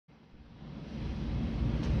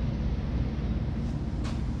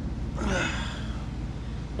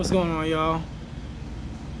What's going on, y'all?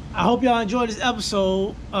 I hope y'all enjoyed this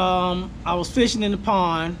episode. I was fishing in the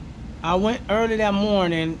pond. I went early that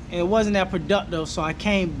morning and it wasn't that productive, so I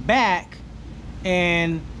came back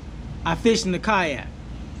and I fished in the kayak.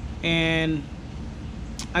 And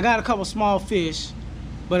I got a couple small fish,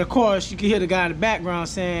 but of course you can hear the guy in the background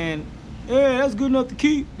saying, "Hey, that's good enough to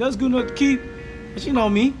keep. That's good enough to keep." But you know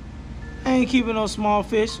me, I ain't keeping no small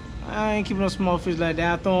fish. I ain't keeping no small fish like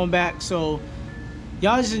that. I throw them back. So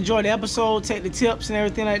y'all just enjoy the episode, take the tips and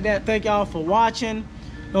everything like that. Thank y'all for watching.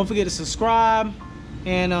 Don't forget to subscribe.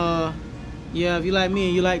 And yeah, if you like me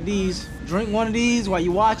and you like these, drink one of these while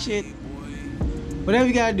you watch it. Whatever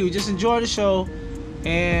you gotta do, just enjoy the show.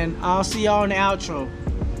 And I'll see y'all in the outro.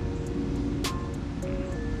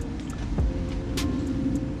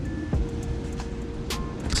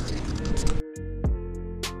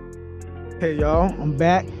 Hey y'all, I'm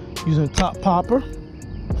back using Top Popper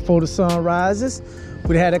before the sun rises.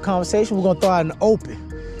 We had that conversation. We're gonna throw out in the open,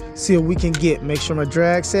 see what we can get. Make sure my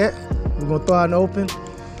drag's set. We're gonna throw out in the open,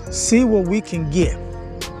 see what we can get.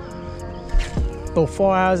 Throw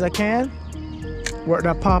 4 hours I can. Work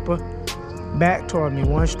that popper back toward me.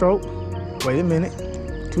 1 stroke, wait a minute.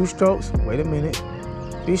 2 strokes, wait a minute.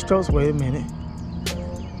 3 strokes, wait a minute.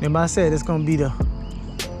 Remember I said it's gonna be the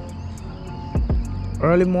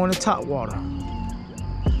early morning top water.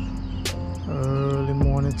 Early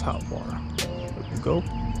morning top water. There we go.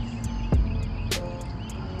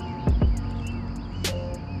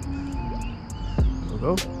 There we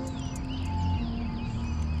go.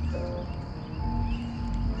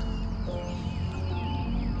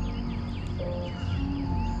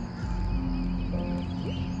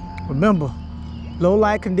 Remember, low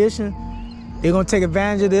light condition, they're gonna take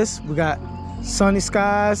advantage of this. We got sunny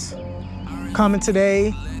skies coming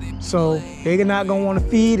today, so they're not gonna want to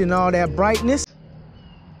feed in all that brightness.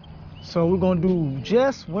 So we're gonna do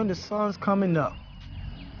just when the sun's coming up.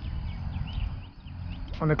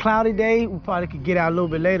 On a cloudy day, we probably could get out a little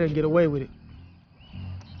bit later and get away with it.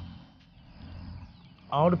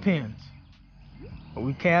 All depends. But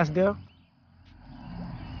we cast there.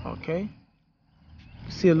 Okay.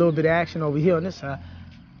 See a little bit of action over here on this side.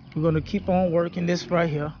 We're gonna keep on working this right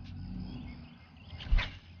here.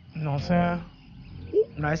 You know what I'm saying?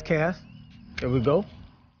 Ooh, nice cast. There we go.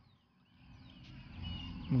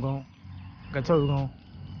 I'm going. Like I told you, we're going.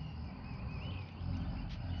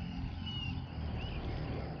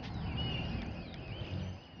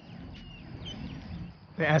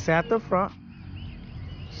 That's at the front.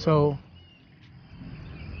 So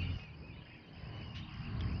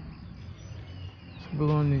we're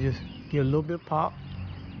going to just get a little bit of pop.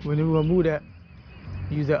 Then we're going to move that,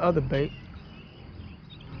 use that other bait.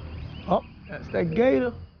 Oh, that's that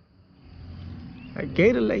gator. That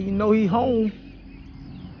gator let you know he home.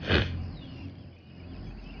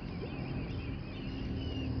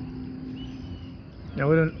 Now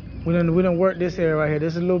we done work this area right here.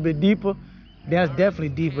 This is a little bit deeper. That's definitely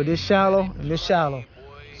deeper. This shallow and this shallow.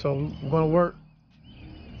 So we're gonna work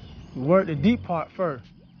the deep part first.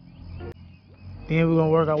 Then we're gonna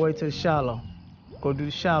work our way to the shallow. Go do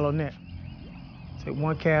the shallow net. Take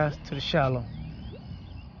 1 cast to the shallow.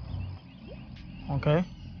 Okay.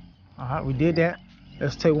 All right, we did that.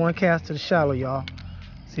 Let's take 1 cast to the shallow, y'all.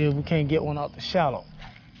 See if we can't get one out the shallow.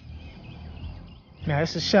 Now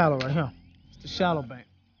it's the shallow right here. It's the shallow bank.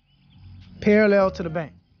 Parallel to the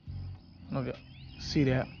bank. Okay, see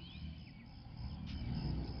that?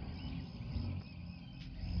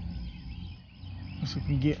 Let's see if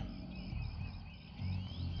we can get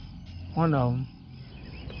one of them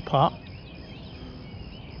to pop.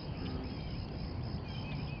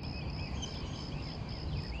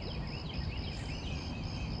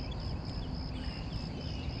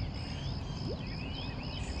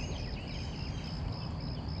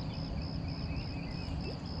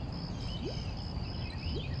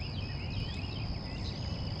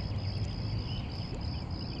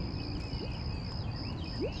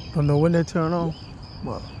 Don't know when they turn on,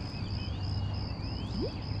 but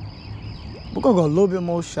we're gonna go a little bit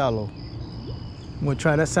more shallow. I'm gonna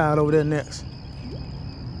try that side over there next.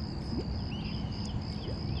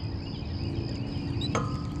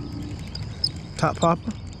 Top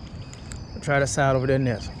popper. I'll try that side over there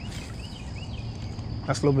next.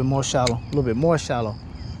 That's a little bit more shallow. A little bit more shallow.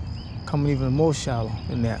 Coming even more shallow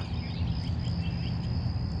than that.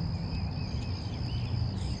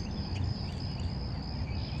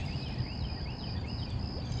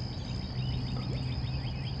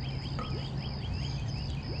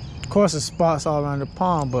 Of course, there's spots all around the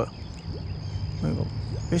pond, but we're gonna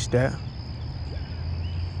fish that.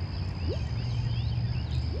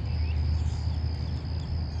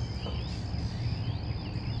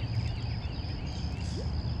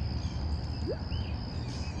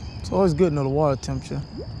 It's always good to know the water temperature.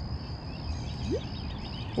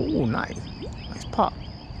 Oh, nice. Nice pop.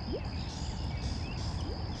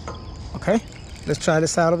 Okay, let's try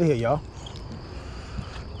this side over here, y'all.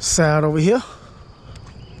 Side over here.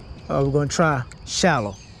 We're gonna try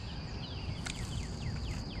shallow.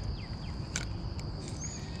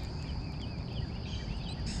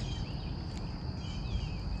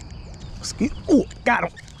 Oh, got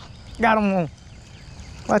him. Got him on.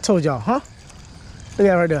 I told y'all, huh? Look at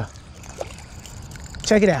that right there.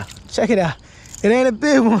 Check it out. Check it out. It ain't a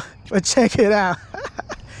big one, but check it out.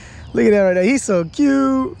 Look at that right there. He's so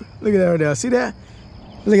cute. Look at that right there. See that?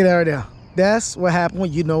 Look at that right there. That's what happens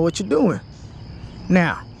when you know what you're doing.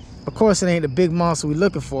 Now, of course, it ain't the big monster we're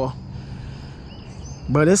looking for,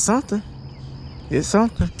 but it's something. It's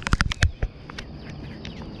something.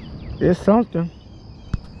 It's something.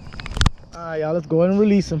 All right, y'all, let's go ahead and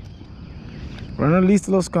release him. Run and release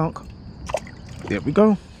the little skunk. There we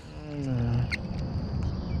go.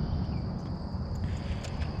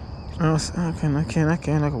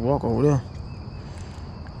 I can walk over there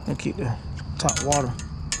and keep the top water.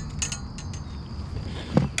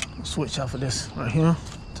 Switch off of this right here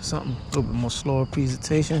to something a little bit more slower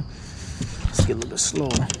presentation. Let's get a little bit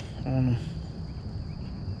slower on them.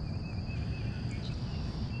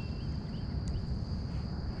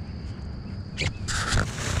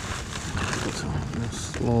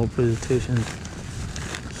 Slow presentation,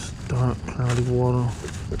 dark, cloudy water.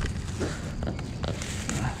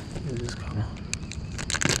 Just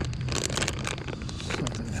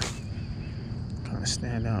something that kind of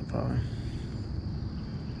stand out, probably.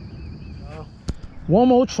 One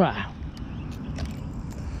more try.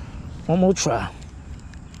 One more try.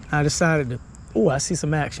 I decided to. Oh, I see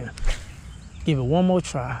some action. Give it one more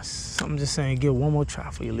try. I'm just saying, give it one more try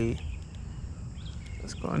for your lead.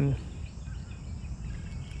 Let's go and.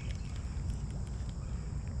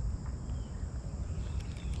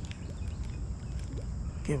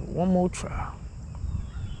 Give it one more try.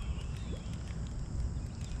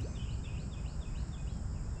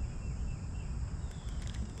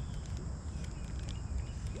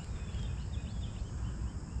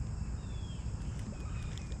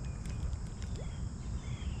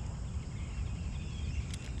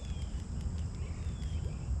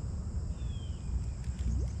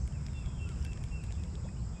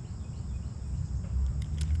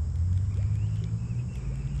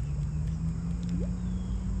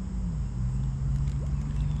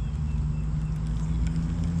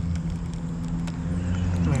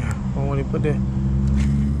 Put the,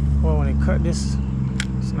 well, when they cut this,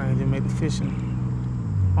 it's not even make the fishing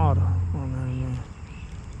harder on that, man.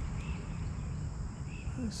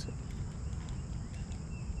 That's it.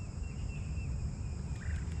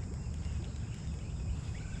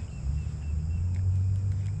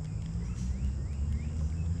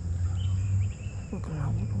 Look at that.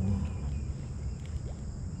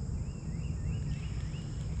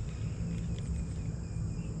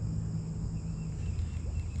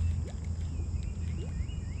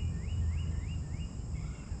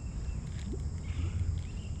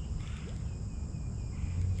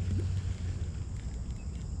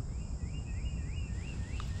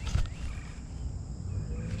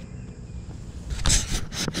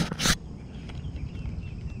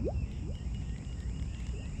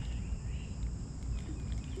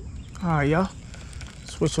 All right, y'all.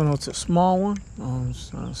 Switch on over to a small one.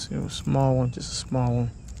 Let's see a small one, just a small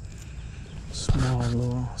one. Small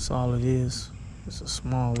little, that's all it is. It's a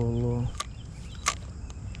small little lure.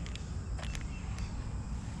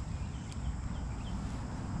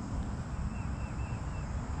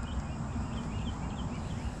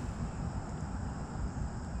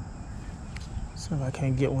 See if I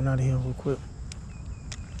can't get one out of here real quick.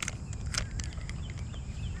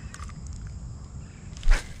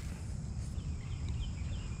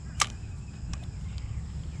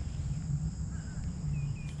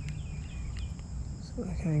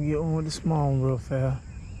 I can't get one with the small one real fast.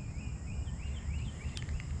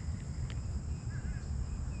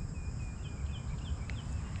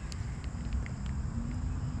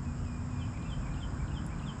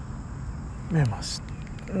 Man, my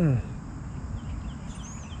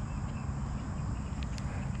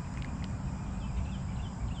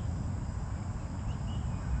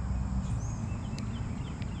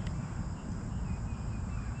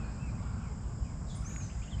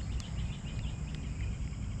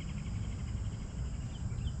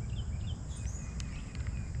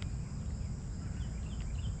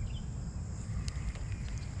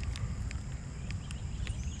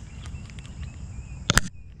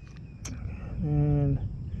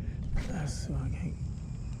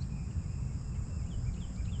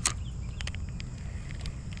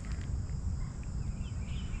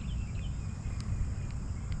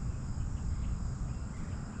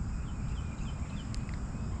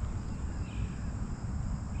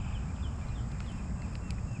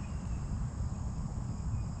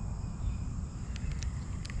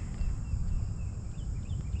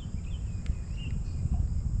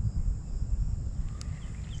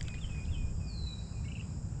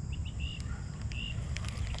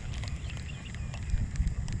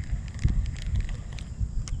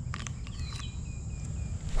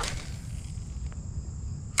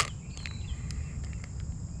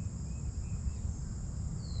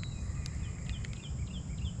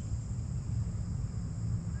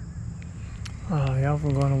Y'all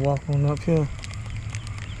from going to walk on up here.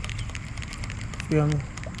 Feel me?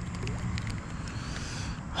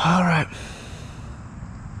 All right.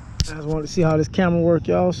 I just wanted to see how this camera work,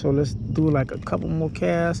 y'all. So let's do like a couple more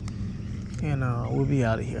casts, and we'll be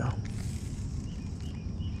out of here.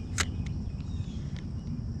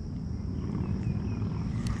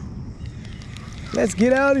 Let's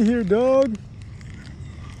get out of here, dog.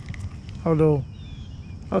 Although,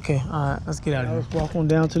 okay, all right, let's get out of here. Let's walk on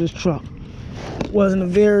down to this truck. Wasn't a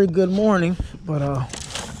very good morning, but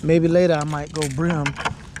maybe later I might go brim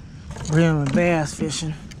and bass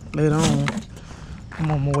fishing later on.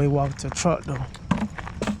 I'm on my way walking to the truck though.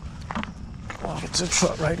 Walking to the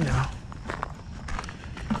truck right now.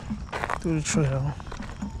 Through the trail.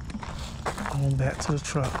 Going back to the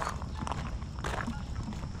truck.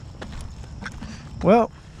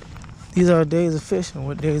 Well, these are days of fishing.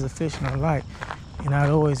 What days of fishing are like. And not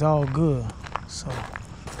always all good. So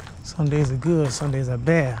some days are good, some days are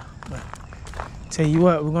bad. But tell you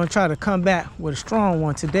what, we're gonna try to come back with a strong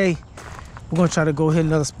one today. We're gonna try to go hit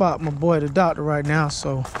another spot. My boy at the doctor right now.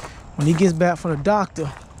 So when he gets back from the doctor,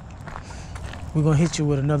 we're gonna hit you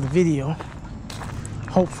with another video.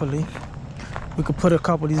 Hopefully, we could put a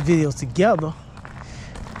couple of these videos together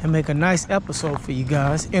and make a nice episode for you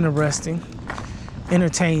guys. Interesting,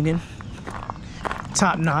 entertaining,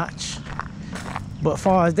 top notch. But as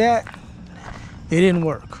far as that, it didn't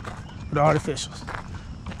work with the artificials.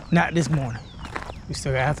 Not this morning. We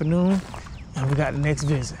still got afternoon and we got the next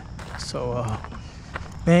visit. So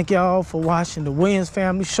thank y'all for watching the Williams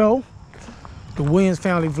Family Show, the Williams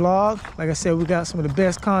Family Vlog. Like I said, we got some of the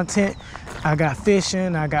best content. I got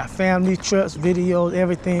fishing, I got family trips, videos,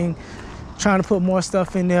 everything. Trying to put more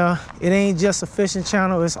stuff in there. It ain't just a fishing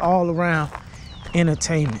channel, it's all around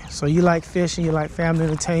entertainment. So you like fishing, you like family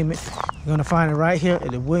entertainment, you're gonna find it right here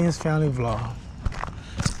at the Williams Family Vlog.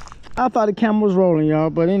 I thought the camera was rolling, y'all,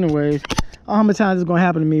 but anyways, I don't know how many times it's gonna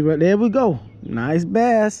happen to me, but there we go. Nice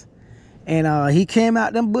bass. And he came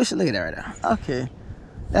out them bushes. Look at that right there. Okay.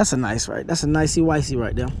 That's a nice right. That's a nicey wicey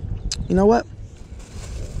right there. You know what?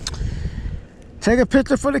 Take a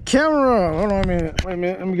picture for the camera. Hold on a minute. Wait a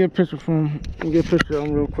minute. Let me get a picture from him. Let me get a picture of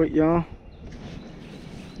him real quick, y'all.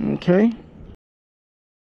 Okay.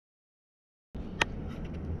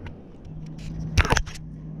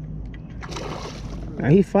 Now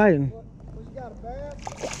he fighting. What you got, a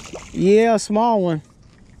bass? Yeah, a small one.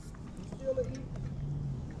 You still a eat?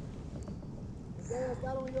 The bass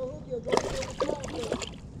got on your hook, you'll go to the small fish.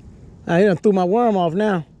 He done threw my worm off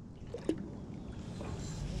now. Yeah,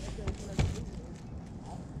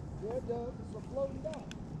 it does. It's a floating dock.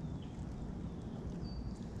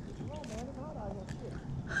 Come on, man. It's hot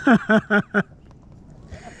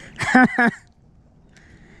out here.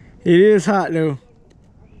 It is hot though.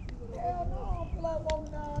 Hell no, I don't feel like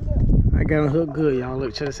walking down there. I got a hook good, y'all.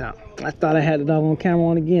 Look, check this out. I thought I had the doggone camera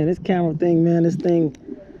on again. This camera thing, man, this thing,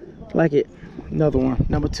 like it. Another one,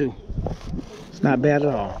 number 2. It's not bad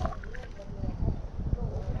at all.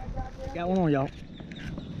 Got one on, y'all.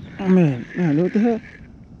 Oh man, what the hell?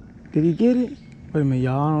 Did he get it? Wait a minute,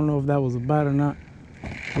 y'all. I don't know if that was a bite or not.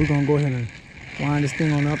 We're gonna go ahead and wind this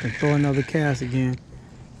thing on up and throw another cast again.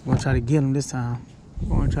 We're gonna try to get him this time.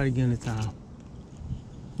 We're gonna try to get him this time.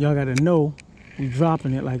 Y'all gotta know we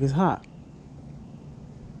dropping it like it's hot.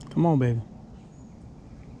 Come on, baby.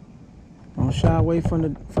 Don't shy away from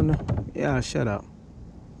the. Yeah, shut up.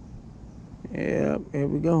 Yep, here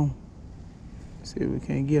we go. See if we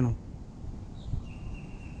can't get him.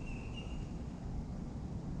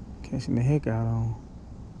 Catching the heck out on.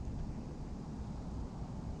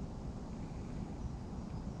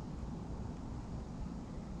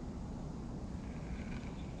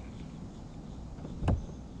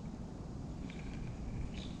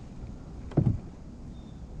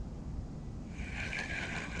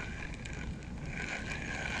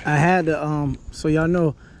 I had the so y'all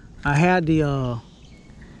know I had the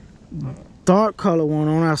dark color one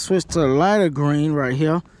on. I switched to the lighter green right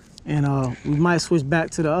here, and we might switch back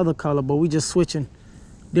to the other color, but we just switching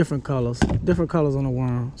different colors on the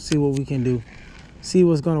worm. See what we can do, see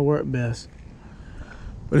what's gonna work best.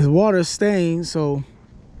 But this water is stained, so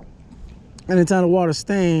anytime the water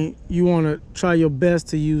stained, you want to try your best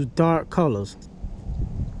to use dark colors.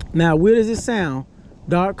 Now, weird as it sound,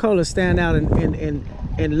 dark colors stand out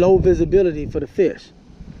in low visibility for the fish.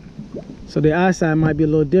 So the eyesight might be a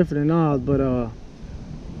little different than ours, but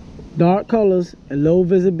dark colors and low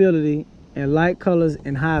visibility and light colors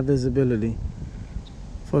and high visibility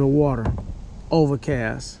for the water.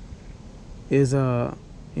 Overcast is you know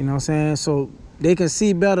what I'm saying? So they can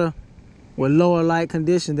see better with lower light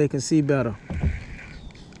conditions. They can see better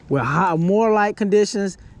with more light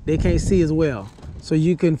conditions. they can't see as well. So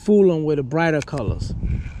you can fool them with the brighter colors.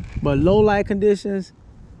 But low light conditions,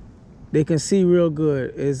 they can see real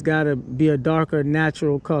good. It's gotta be a darker,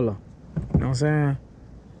 natural color. You know what I'm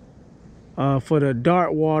saying? For the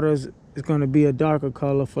dark waters, it's gonna be a darker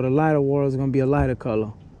color. For the lighter waters, it's gonna be a lighter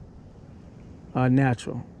color.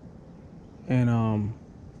 Natural. And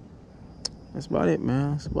that's about it,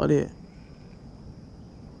 man. That's about it.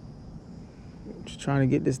 Just trying to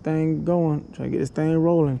get this thing going, trying to get this thing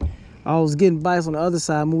rolling. I was getting bites on the other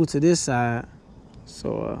side, moved to this side.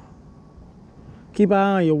 So keep an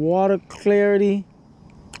eye on your water clarity.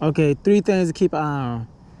 Okay, 3 things to keep an eye on: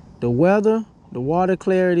 the weather, the water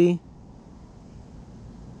clarity.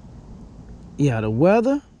 Yeah, the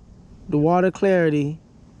weather, the water clarity,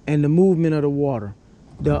 and the movement of the water.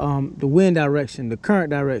 The wind direction, the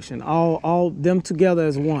current direction, all them together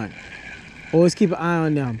as one. Always keep an eye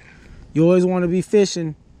on them. You always want to be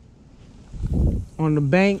fishing on the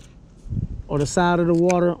bank or the side of the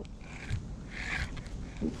water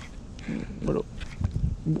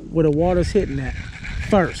where the water's hitting at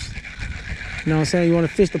first. You know what I'm saying? You want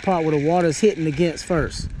to fish the part where the water's hitting against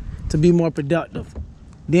first to be more productive.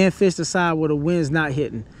 Then fish the side where the wind's not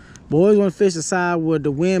hitting. But always want to fish the side where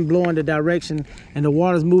the wind blowing the direction and the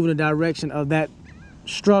water's moving the direction of that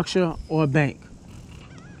structure or bank.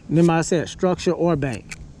 Remember I said structure or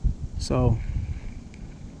bank. So,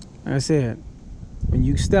 like I said, when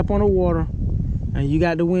you step on the water and you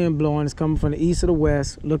got the wind blowing, it's coming from the east or the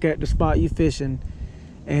west, look at the spot you're fishing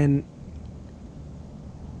and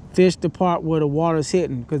fish the part where the water's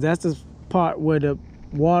hitting, because that's the part where the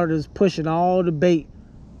water is pushing all the bait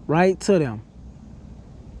right to them.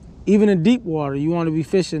 Even in deep water, you want to be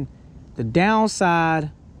fishing the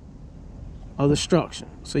downside of the structure.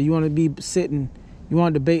 So you want to be sitting, you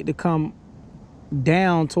want the bait to come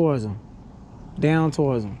down towards them. Down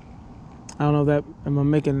towards them. I don't know if that, am I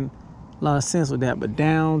making a lot of sense with that, but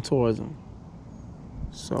down towards them.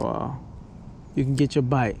 So you can get your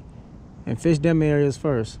bite. And fish them areas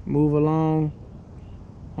first. Move along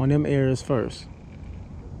on them areas first.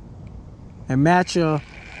 And match your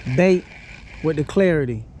bait with the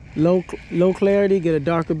clarity. Low clarity, get a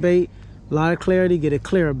darker bait. A lot of clarity, get a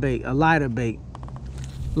clearer bait, a lighter bait.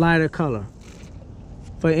 Lighter color.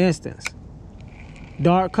 For instance,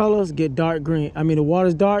 dark colors, get dark green. I mean, the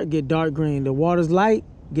water's dark, get dark green. The water's light,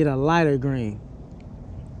 get a lighter green.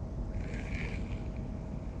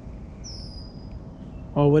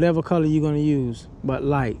 Or whatever color you're gonna use, but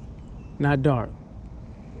light, not dark.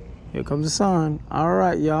 Here comes the sun. All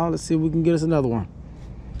right, y'all, let's see if we can get us another one.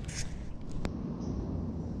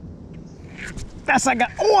 That's I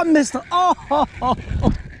got. Oh, I missed him. Oh,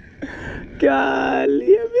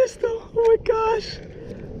 golly, I missed him. Oh my gosh.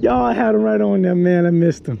 Y'all, I had him right on there, man. I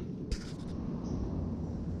missed him.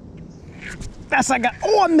 That's I got.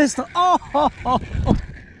 Oh, I missed him. Oh,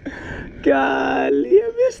 golly,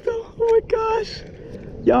 I missed him. Oh my gosh.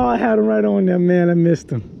 Y'all, I had him right on there, man. I missed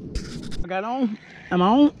him. I got on. Am I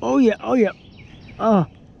on? Oh yeah. Oh yeah. Oh,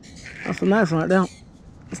 that's a nice one right there.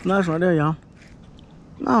 That's a nice one right there, y'all.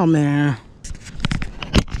 Oh man.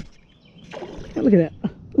 Look at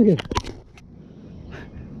that. Look at that.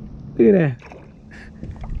 Look at that.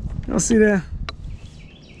 Y'all see that?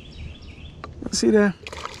 Y'all see that?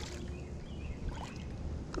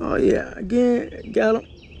 Oh yeah, again, got him.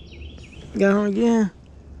 Got him again.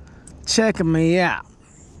 Checking me out.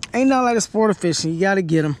 Ain't nothing like a sport of fishing. You gotta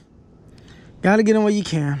get them. Gotta get them where you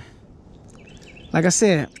can. Like I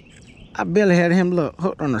said, I barely had him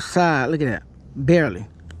hooked on the side. Look at that. Barely.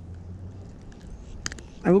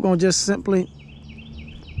 And we're gonna just simply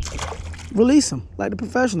release them like the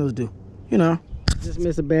professionals do, you know. Just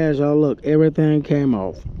missed a badge, y'all. Look, everything came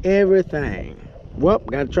off. Everything. Well,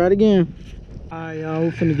 gotta try it again. All right, y'all,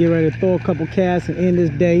 we're finna get ready to throw a couple casts and end this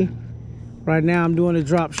day. Right now, I'm doing a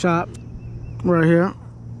drop shot right here.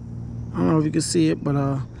 I don't know if you can see it, but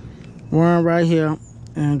worm right here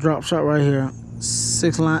and drop shot right here.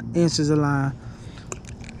 6 inches of line.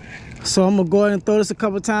 So I'm gonna go ahead and throw this a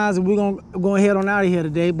couple times, and we're gonna head on out of here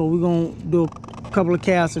today. But we're gonna do a couple of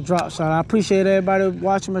casts of drop shot. I appreciate everybody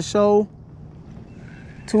watching my show,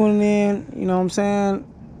 tuning in. You know what I'm saying?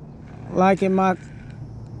 Liking my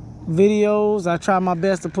videos. I try my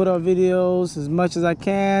best to put up videos as much as I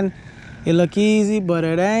can. It look easy, but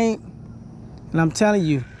it ain't. And I'm telling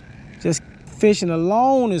you, just fishing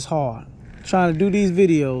alone is hard. Trying to do these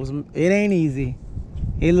videos, it ain't easy.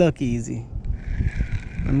 It look easy.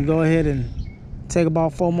 Let me go ahead and take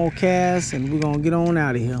about 4 more casts, and we're gonna get on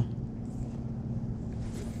out of here.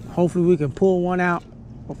 Hopefully we can pull one out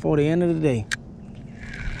before the end of the day.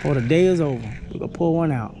 Before the day is over, we can pull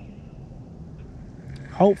one out.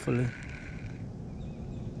 Hopefully.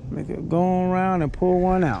 Make it go around and pull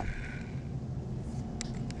one out.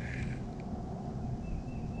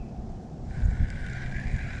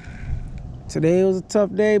 Today was a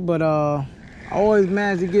tough day, but I always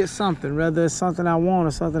manage to get something, whether it's something I want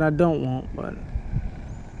or something I don't want, but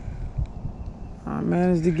I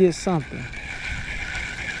managed to get something.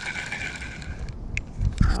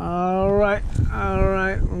 All right,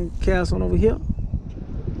 I'm gonna cast one over here.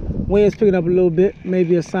 Wind's picking up a little bit,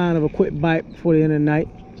 maybe a sign of a quick bite before the end of the night.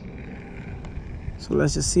 So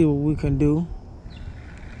let's just see what we can do.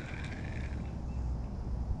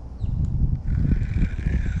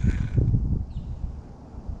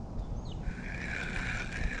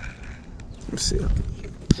 Let's see.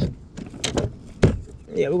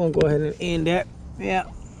 Yeah, we're gonna go ahead and end that. Yeah,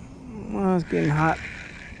 well, it's getting hot.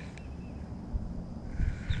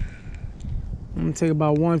 I'm gonna take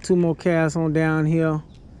about 1-2 more casts on down here.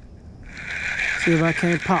 See if I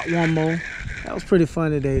can't pop one more. That was pretty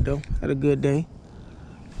fun today though. Had a good day.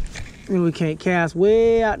 And we can't cast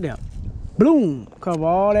way out there. Bloom! Cover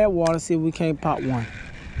all that water, see if we can't pop one.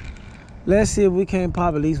 Let's see if we can't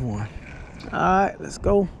pop at least one. Alright, let's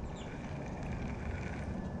go.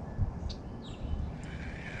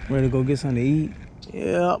 Ready to go get something to eat?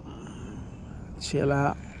 Yep. Chill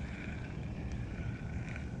out.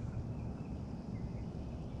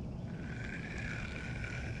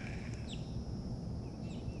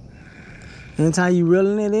 Anytime you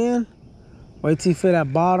reeling it in, wait till you feel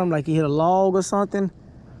that bottom, like you hit a log or something.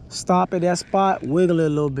 Stop at that spot, wiggle it a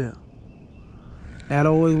little bit. That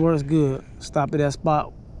always works good. Stop at that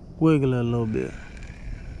spot, wiggle it a little bit.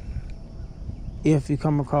 If you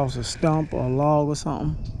come across a stump or a log or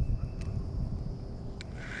something,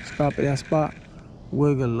 stop at that spot,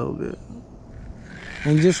 wiggle a little bit.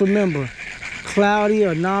 And just remember, cloudy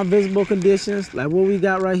or non-visible conditions, like what we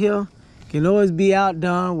got right here, can always be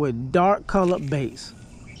outdone with dark colored baits.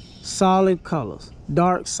 Solid colors,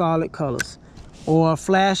 dark solid colors. Or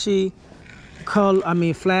flashy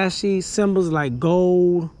color, flashy symbols like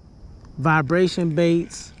gold, vibration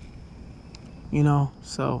baits, you know.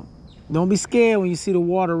 So don't be scared when you see the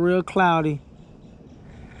water real cloudy.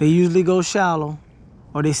 They usually go shallow,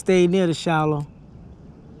 or they stay near the shallow,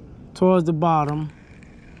 towards the bottom.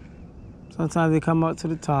 Sometimes they come up to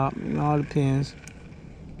the top, it all depends.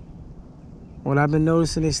 What I've been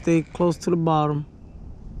noticing, they stay close to the bottom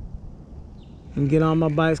and get all my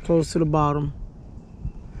bites close to the bottom.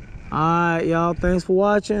 All right, y'all, thanks for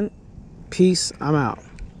watching. Peace, I'm out.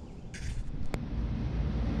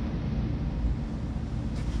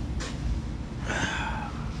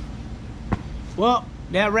 Well,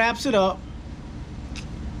 that wraps it up.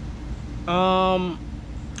 I'm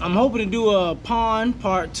hoping to do a pond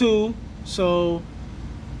part 2. So,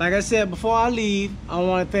 like I said, before I leave, I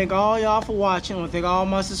want to thank all y'all for watching. I want to thank all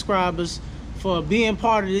my subscribers for being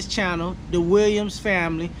part of this channel, the Williams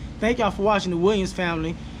family. Thank y'all for watching the Williams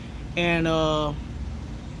family. And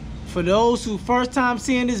for those who first time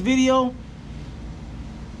seeing this video,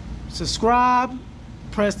 subscribe,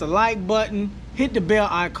 press the like button, hit the bell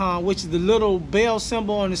icon, which is the little bell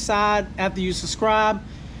symbol on the side after you subscribe,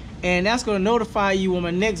 and that's going to notify you when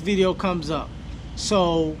my next video comes up.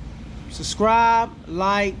 So subscribe,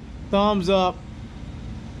 like, thumbs up.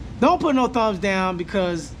 Don't put no thumbs down,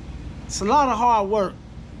 because it's a lot of hard work,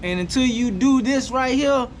 and until you do this right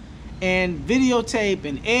here and videotape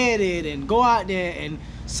and edit and go out there, and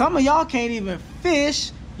some of y'all can't even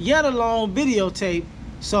fish, yet alone videotape.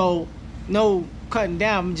 So no cutting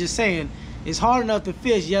down, I'm just saying it's hard enough to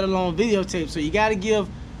fish, yet alone videotape. So you got to give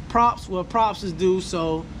props where props is due.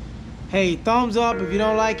 So hey, thumbs up. If you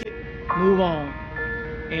don't like it, move on.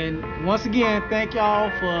 And once again, thank y'all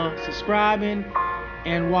for subscribing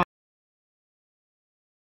and watching.